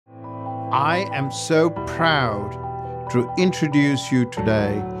I am so proud to introduce you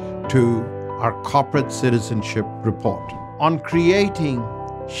today to our Corporate Citizenship Report on creating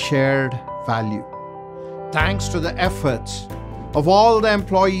shared value. Thanks to the efforts of all the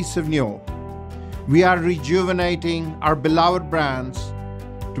employees of Newell, we are rejuvenating our beloved brands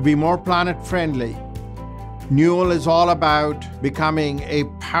to be more planet-friendly. Newell is all about becoming a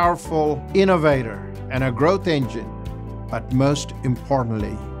powerful innovator and a growth engine, but most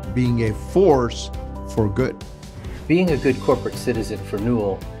importantly, being a force for good. Being a good corporate citizen for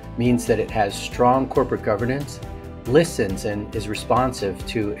Newell means that it has strong corporate governance, listens and is responsive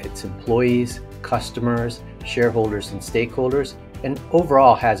to its employees, customers, shareholders, and stakeholders, and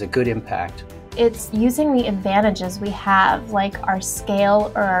overall has a good impact. It's using the advantages we have, like our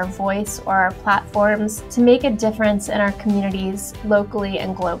scale or our voice or our platforms, to make a difference in our communities locally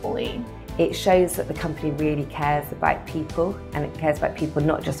and globally. It shows that the company really cares about people, and it cares about people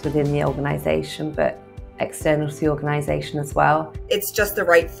not just within the organisation, but external to the organisation as well. It's just the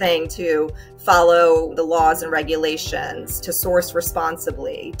right thing to follow the laws and regulations, to source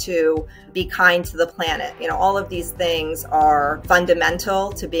responsibly, to be kind to the planet. All of these things are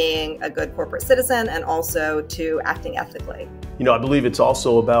fundamental to being a good corporate citizen and also to acting ethically. I believe it's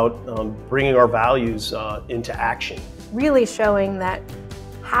also about bringing our values into action. Really showing that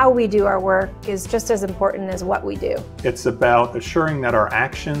how we do our work is just as important as what we do. It's about assuring that our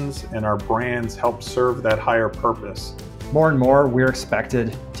actions and our brands help serve that higher purpose. More and more, we're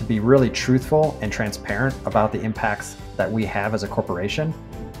expected to be really truthful and transparent about the impacts that we have as a corporation.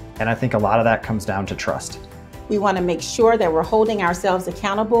 And I think a lot of that comes down to trust. We want to make sure that we're holding ourselves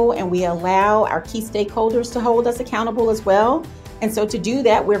accountable, and we allow our key stakeholders to hold us accountable as well. And so to do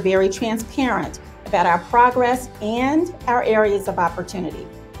that, we're very transparent about our progress and our areas of opportunity.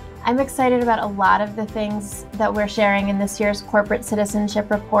 I'm excited about a lot of the things that we're sharing in this year's Corporate Citizenship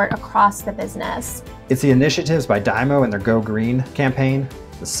Report across the business. It's the initiatives by Dymo and their Go Green campaign,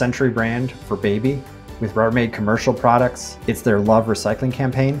 the Century brand for baby with Rubbermaid Commercial Products. It's their Love Recycling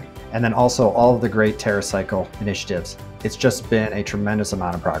campaign, and then also all of the great TerraCycle initiatives. It's just been a tremendous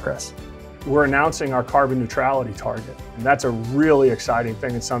amount of progress. We're announcing our carbon neutrality target, and that's a really exciting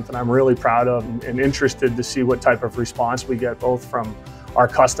thing. It's something I'm really proud of and interested to see what type of response we get both from our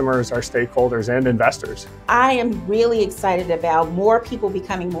customers, our stakeholders, and investors. I am really excited about more people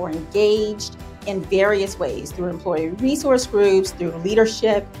becoming more engaged in various ways, through employee resource groups, through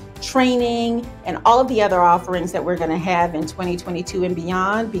leadership, training, and all of the other offerings that we're going to have in 2022 and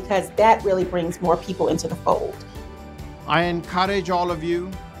beyond, because that really brings more people into the fold. I encourage all of you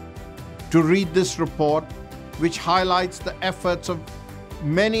to read this report, which highlights the efforts of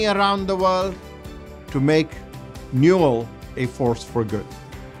many around the world to make Newell a force for good.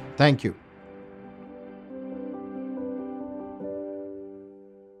 Thank you.